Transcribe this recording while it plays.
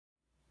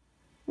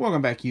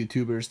Welcome back,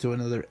 YouTubers, to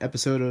another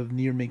episode of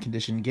Near Mint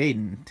Condition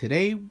Gaiden.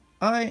 Today,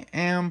 I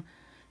am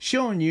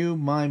showing you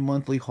my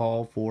monthly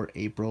haul for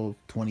April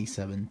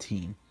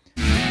 2017.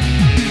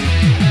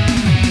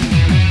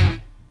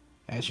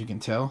 As you can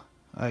tell,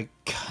 I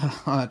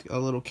got a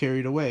little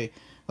carried away.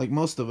 Like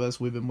most of us,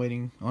 we've been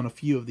waiting on a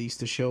few of these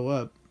to show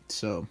up.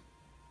 So,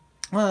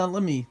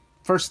 let me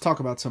first talk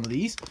about some of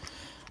these.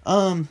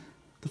 The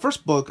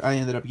first book I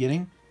ended up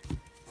getting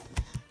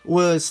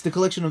was the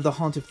collection of The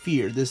Haunted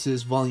Fear. This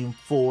is volume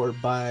 4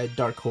 by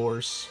Dark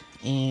Horse,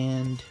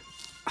 and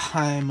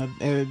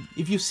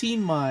if you've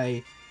seen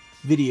my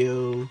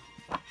video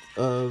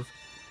of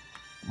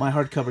my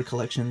hardcover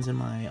collections and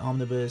my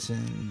Omnibus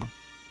and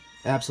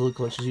Absolute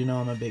collections, you know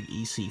I'm a big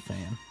EC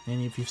fan,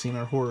 and if you've seen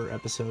our horror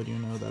episode, you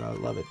know that I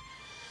love it.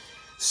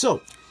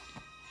 So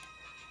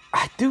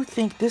I do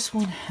think this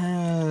one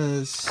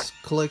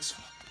collects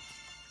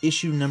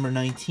issue number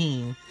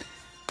 19,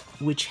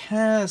 which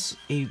has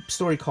a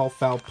story called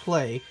Foul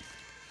Play.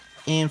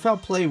 And Foul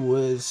Play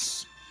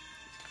was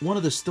one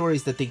of the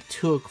stories that they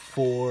took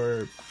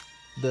for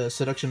the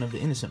Seduction of the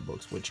Innocent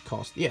books, which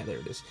cost, yeah, there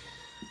it is,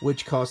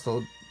 which cost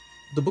the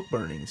book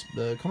burnings,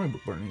 the comic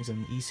book burnings,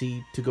 and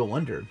EC to go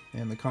under,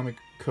 and the comic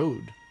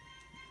code.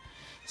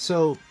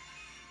 So,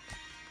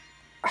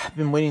 I've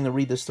been waiting to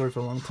read this story for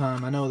a long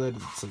time. I know that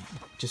it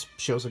just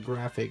shows a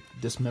graphic,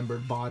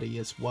 dismembered body.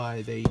 It's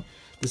why they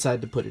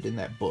decided to put it in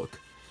that book.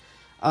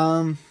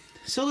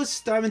 So let's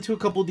dive into a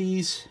couple of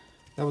these.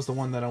 That was the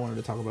one that I wanted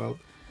to talk about.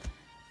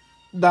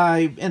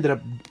 I ended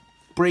up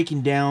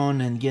breaking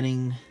down and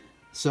getting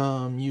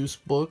some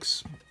used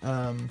books.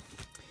 The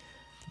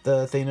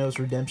Thanos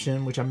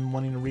Redemption, which I've been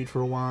wanting to read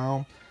for a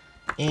while.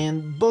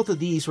 And both of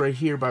these right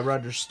here by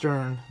Roger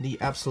Stern, the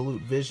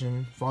Absolute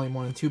Vision, Volume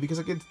 1 and 2, because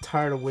I get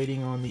tired of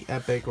waiting on the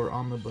Epic or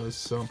Omnibus,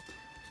 so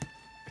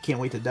I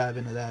can't wait to dive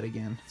into that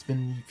again. It's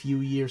been a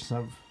few years since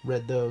I've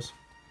read those.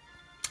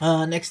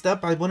 Next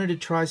up, I wanted to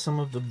try some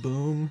of the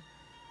Boom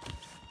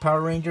Power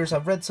Rangers.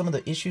 I've read some of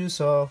the issues,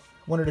 so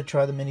I wanted to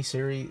try the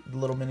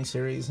little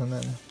miniseries, and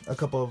then a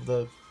couple of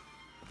the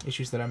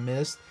issues that I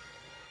missed.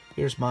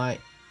 Here's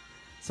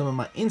some of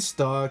my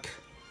in-stock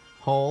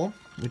haul,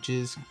 which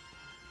is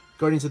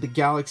Guardians of the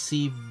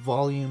Galaxy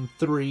Volume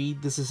 3.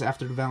 This is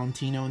after the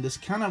Valentino, and this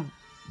kind of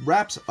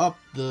wraps up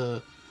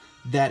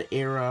that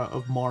era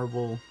of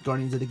Marvel,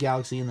 Guardians of the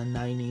Galaxy in the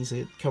 90s.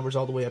 It covers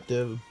all the way up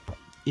to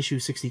issue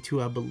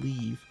 62, I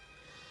believe.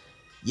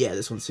 Yeah,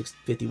 this one's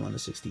 51 to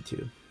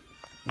 62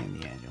 in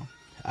the annual.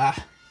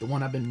 The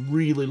one I've been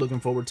really looking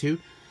forward to,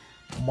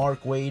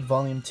 Mark Waid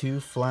Volume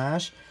 2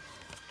 Flash.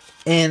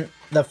 And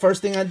the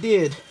first thing I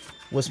did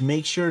was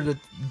make sure that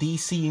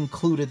DC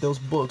included those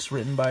books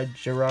written by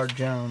Gerard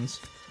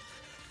Jones,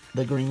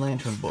 the Green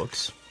Lantern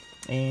books,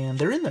 and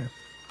they're in there.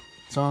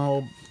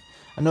 So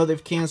I know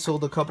they've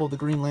canceled a couple of the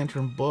Green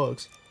Lantern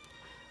books,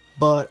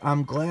 but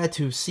I'm glad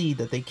to see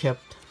that they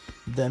kept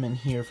them in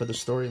here for the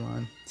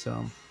storyline.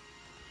 So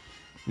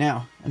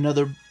now,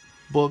 another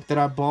book that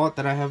I bought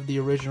that I have the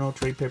original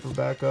trade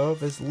paperback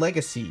of is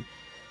Legacy.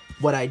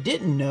 What I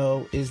didn't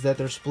know is that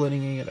they're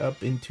splitting it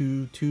up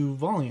into 2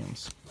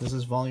 volumes. This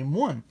is volume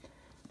 1.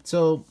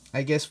 So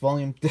I guess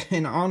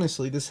and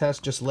honestly, this has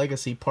just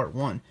Legacy Part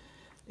 1.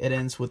 It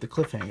ends with the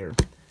cliffhanger.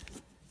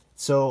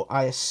 So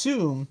I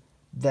assume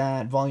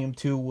that volume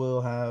 2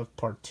 will have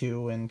Part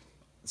 2 and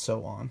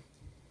so on.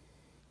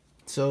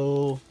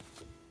 So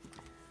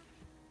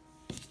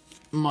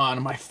one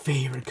of my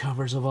favorite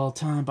covers of all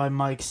time by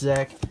Mike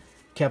Zeck,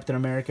 Captain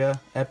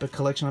America Epic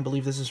Collection. I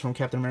believe this is from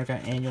Captain America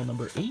Annual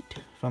number 8,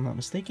 if I'm not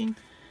mistaken.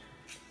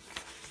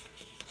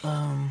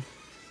 And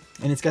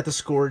it's got the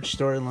Scourge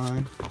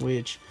storyline,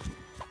 which,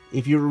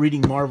 if you were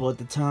reading Marvel at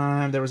the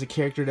time, there was a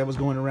character that was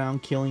going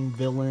around killing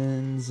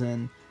villains,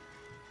 and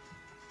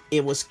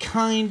it was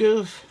kind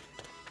of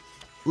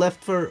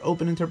left for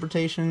open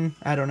interpretation.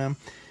 I don't know.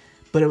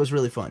 But it was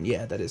really fun.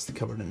 Yeah, that is the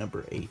cover to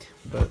number 8,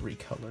 but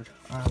recolored.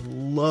 I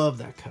love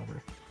that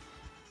cover.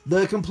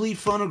 The complete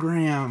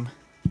phonogram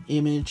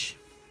image,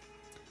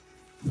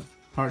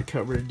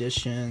 hardcover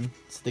edition.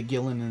 It's the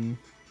Gillen and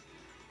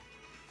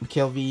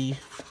McKelvey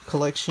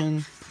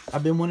collection.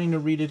 I've been wanting to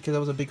read it because I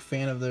was a big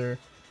fan of their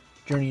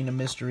Journey into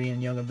Mystery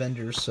and Young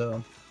Avengers,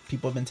 so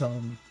people have been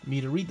telling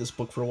me to read this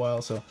book for a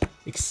while, so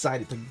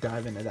excited to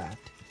dive into that.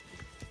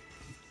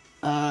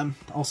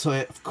 Also,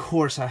 of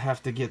course, I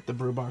have to get the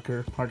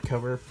Brubaker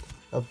hardcover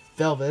of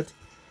Velvet.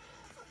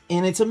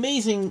 And it's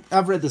amazing.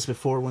 I've read this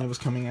before when it was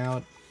coming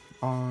out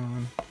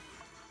on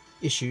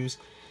issues.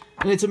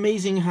 And it's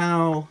amazing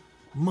how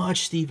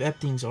much Steve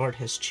Epting's art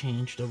has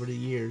changed over the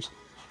years.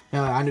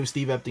 I knew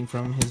Steve Epting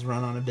from his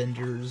run on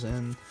Avengers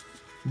and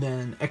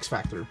then X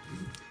Factor.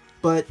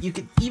 But you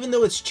can, even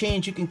though it's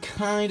changed, you can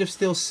kind of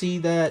still see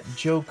that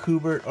Joe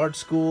Kubert art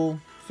school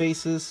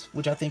faces,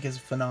 which I think is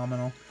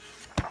phenomenal.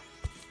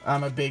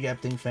 I'm a big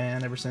Epting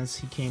fan ever since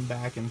he came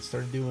back and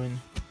started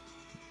doing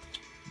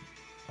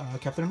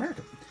Captain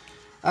America.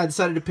 I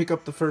decided to pick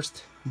up the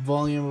first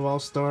volume of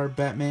All-Star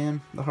Batman,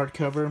 the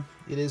hardcover.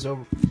 It is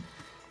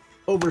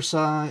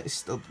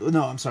oversized.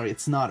 No, I'm sorry,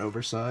 it's not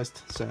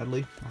oversized,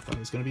 sadly. I thought it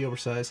was going to be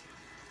oversized.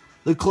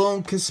 The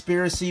Clone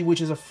Conspiracy,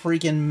 which is a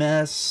freaking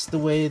mess, the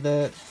way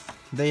that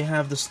they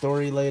have the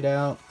story laid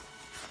out.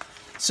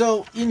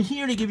 So, in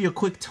here, to give you a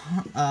quick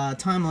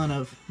timeline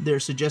of their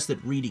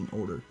suggested reading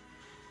order.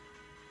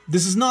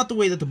 This is not the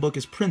way that the book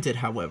is printed,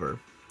 however.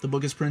 The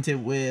book is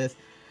printed with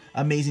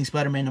Amazing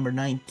Spider-Man number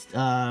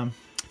 19,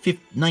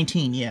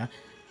 yeah.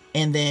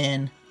 And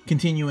then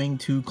continuing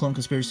to Clone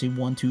Conspiracy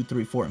 1, 2,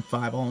 3, 4, and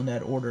 5, all in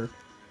that order.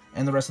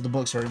 And the rest of the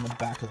books are in the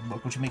back of the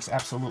book, which makes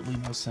absolutely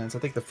no sense. I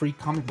think the Free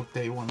Comic Book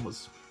Day one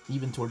was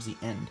even towards the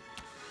end.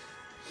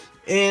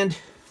 And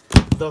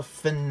the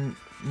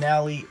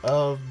finale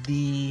of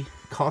the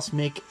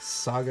Cosmic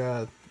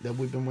Saga that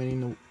we've been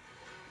waiting to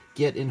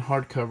get in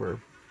hardcover,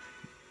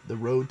 The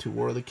Road to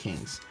War of the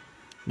Kings.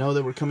 No,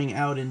 they were coming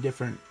out in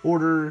different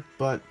order,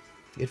 but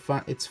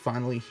it's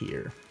finally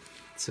here.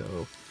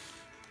 So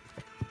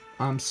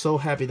I'm so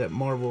happy that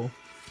Marvel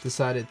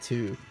decided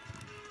to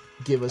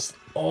give us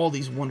all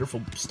these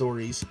wonderful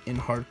stories in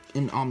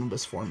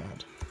omnibus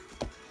format,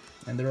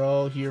 and they're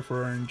all here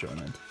for our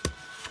enjoyment.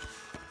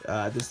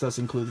 This does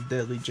include the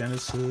Deadly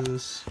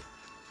Genesis.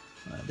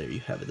 There you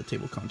have it, the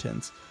table of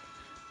contents.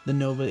 The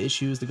Nova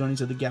issues, the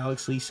Guardians of the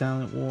Galaxy,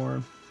 Silent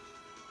War,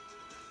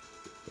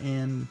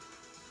 and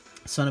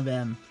Son of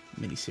M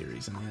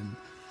miniseries, and then,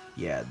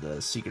 yeah,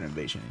 the Secret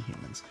Invasion of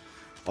Humans.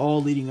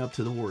 All leading up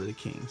to the War of the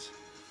Kings.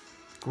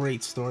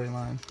 Great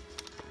storyline.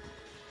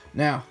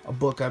 Now, a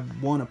book I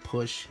want to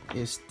push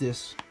is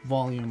this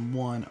Volume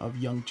 1 of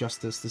Young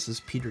Justice. This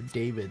is Peter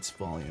David's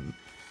Volume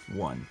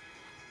 1.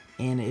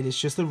 And it is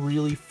just a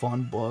really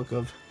fun book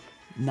of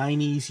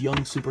 90s young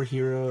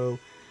superhero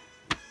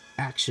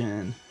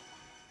action.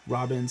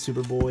 Robin,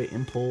 Superboy,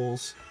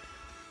 Impulse.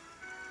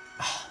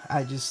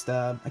 I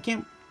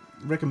can't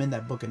recommend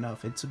that book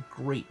enough. It's a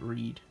great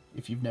read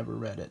if you've never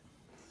read it.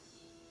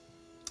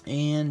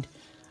 And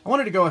I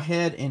wanted to go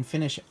ahead and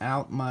finish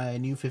out my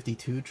New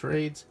 52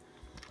 trades.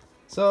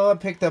 So I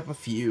picked up a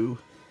few,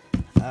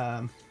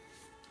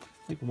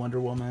 like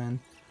Wonder Woman.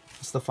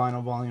 It's the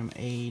final volume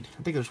 8.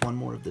 I think there's one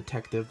more of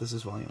Detective. This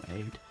is volume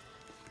 8.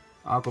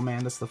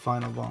 Aquaman, that's the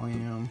final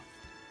volume.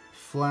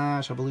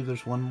 Flash, I believe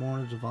there's one more.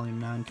 There's a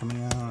volume 9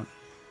 coming out.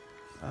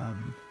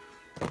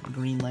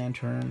 Green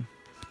Lantern.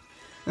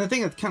 And the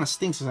thing that kind of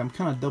stinks is I'm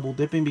kind of double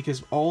dipping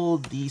because all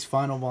of these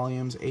final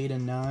volumes, 8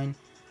 and 9,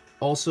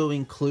 also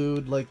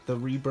include like the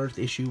Rebirth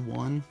issue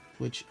 1,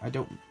 which I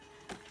don't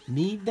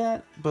need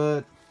that,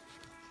 but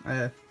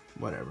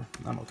whatever.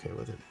 I'm okay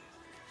with it.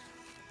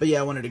 But yeah,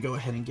 I wanted to go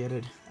ahead and get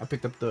it. I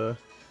picked up the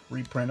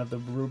reprint of the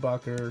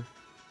Brubacher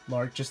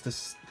Lark just to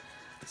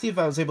see if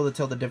I was able to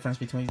tell the difference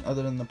between,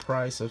 other than the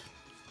price of,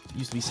 it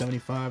used to be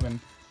 $75 and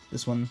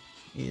this one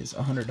is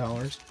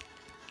 $100,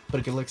 but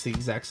it collects the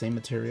exact same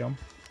material.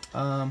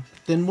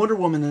 Then Wonder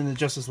Woman in the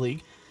Justice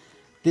League.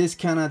 This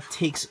kind of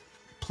takes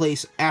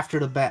place after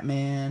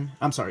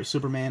the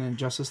Superman and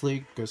Justice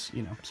League, because,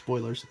 you know,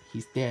 spoilers,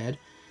 he's dead.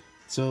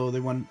 So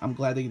I'm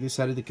glad they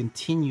decided to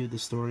continue the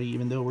story,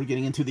 even though we're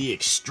getting into the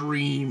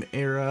extreme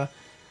era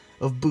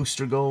of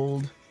Booster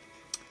Gold.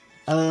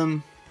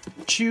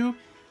 Chew.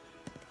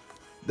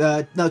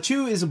 Now,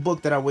 Chew is a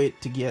book that I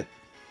wait to get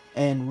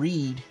and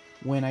read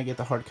when I get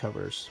the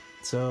hardcovers.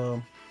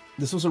 So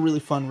this was a really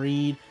fun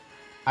read.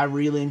 I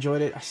really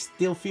enjoyed it. I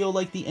still feel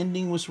like the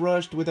ending was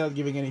rushed without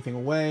giving anything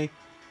away,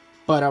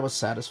 but I was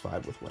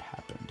satisfied with what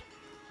happened.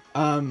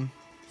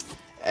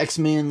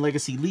 X-Men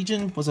Legacy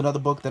Legion was another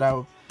book that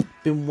I've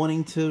been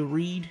wanting to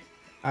read.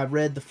 I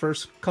read the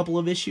first couple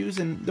of issues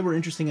and they were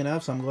interesting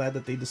enough, so I'm glad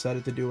that they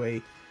decided to do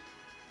a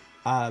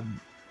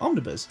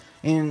omnibus.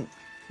 And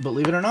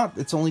believe it or not,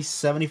 it's only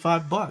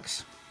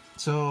 $75.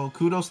 So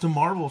kudos to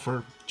Marvel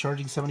for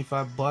charging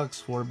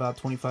 $75 for about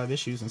 25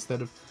 issues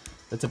instead of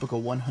the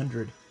typical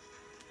 100.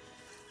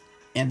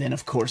 And then,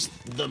 of course,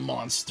 the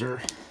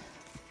monster,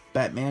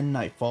 Batman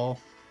Nightfall,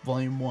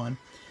 Volume 1.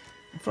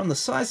 From the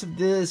size of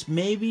this,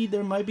 maybe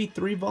there might be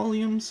 3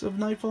 volumes of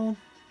Nightfall.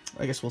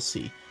 I guess we'll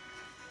see.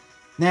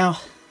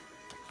 Now,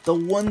 the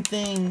one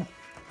thing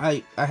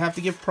I have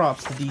to give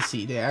props to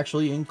DC. They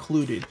actually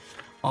included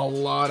a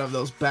lot of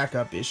those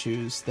backup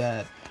issues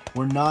that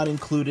were not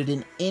included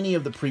in any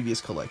of the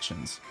previous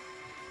collections.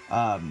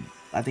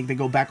 I think they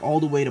go back all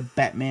the way to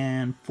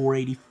Batman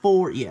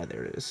 484. Yeah,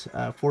 there it is.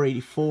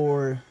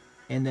 484.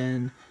 And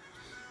then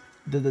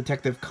the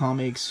Detective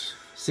Comics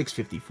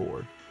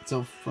 654.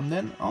 So from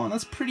then on,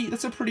 that's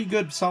a pretty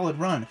good, solid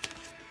run.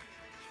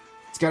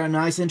 It's got a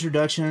nice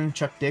introduction.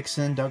 Chuck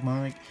Dixon, Doug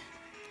Mahnke.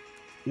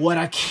 What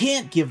I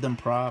can't give them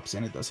props,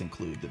 and it does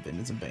include the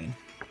Vengeance and Bane,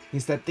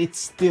 is that it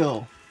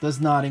still does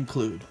not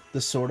include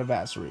the Sword of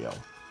Azrael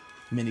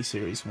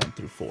miniseries 1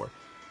 through 4.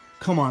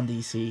 Come on,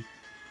 DC.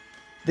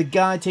 The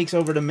guy takes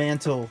over the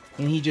mantle,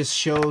 and he just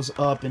shows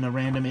up in a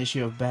random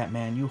issue of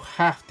Batman. You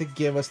have to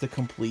give us the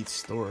complete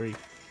story.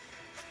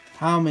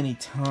 How many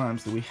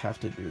times do we have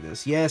to do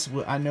this? Yes,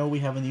 I know we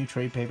have a new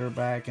trade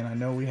paperback, and I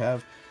know we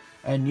have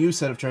a new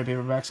set of trade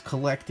paperbacks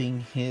collecting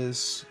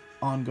his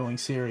ongoing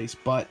series,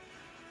 but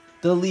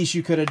the least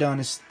you could have done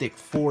is stick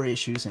 4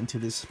 issues into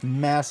this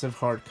massive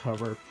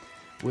hardcover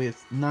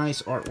with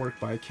nice artwork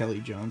by Kelly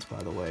Jones,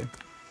 by the way.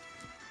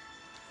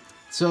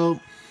 So,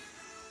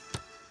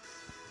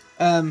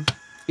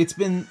 it's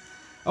been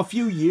a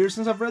few years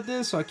since I've read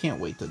this, so I can't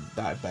wait to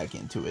dive back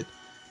into it.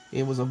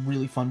 It was a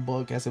really fun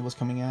book as it was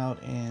coming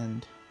out,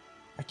 and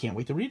I can't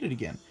wait to read it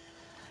again.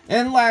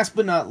 And last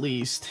but not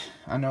least,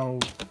 I know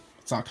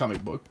it's not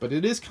comic book, but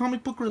it is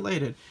comic book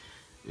related,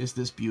 is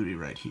this beauty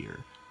right here.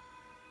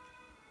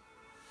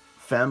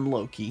 Femme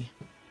Loki.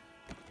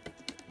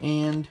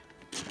 And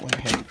went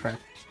ahead and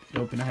cracked it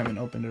open. I haven't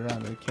opened her out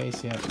of the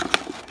case yet.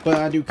 But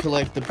I do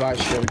collect the By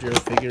Shoujo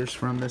figures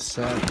from this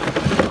set.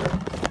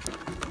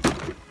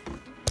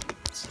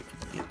 Let's see if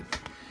I can get it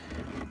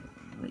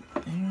right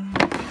there.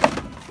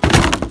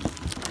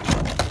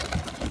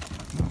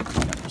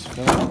 That was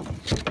full.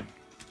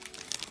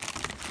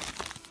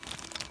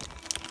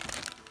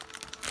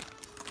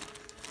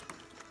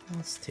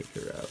 Let's take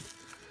her out.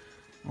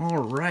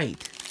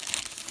 Alright.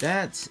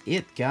 That's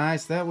it,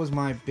 guys. That was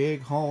my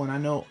big haul. And I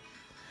know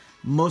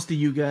most of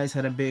you guys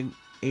had a big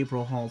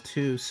April haul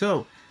too.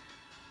 So,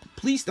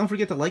 please don't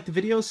forget to like the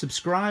video,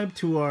 subscribe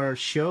to our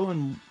show,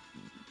 and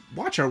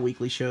watch our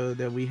weekly show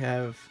that we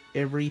have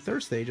every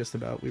Thursday, just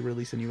about. We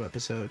release a new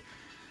episode.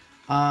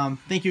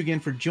 Thank you again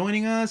for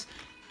joining us.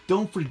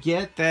 Don't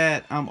forget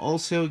that I'm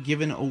also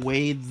giving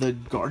away the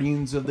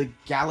Guardians of the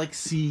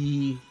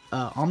Galaxy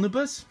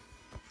Omnibus.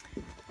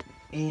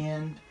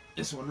 And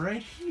this one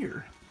right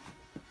here.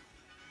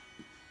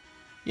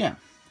 Yeah.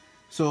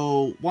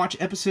 So watch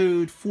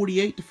episode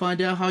 48 to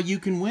find out how you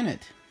can win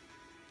it.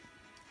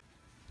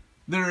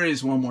 There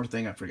is one more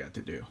thing I forgot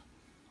to do.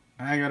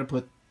 I gotta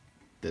put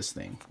this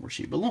thing where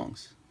she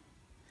belongs.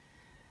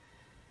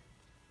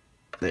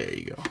 There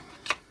you go.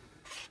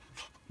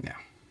 Now,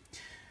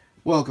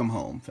 welcome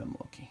home, Femme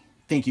Loki.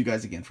 Thank you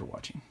guys again for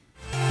watching.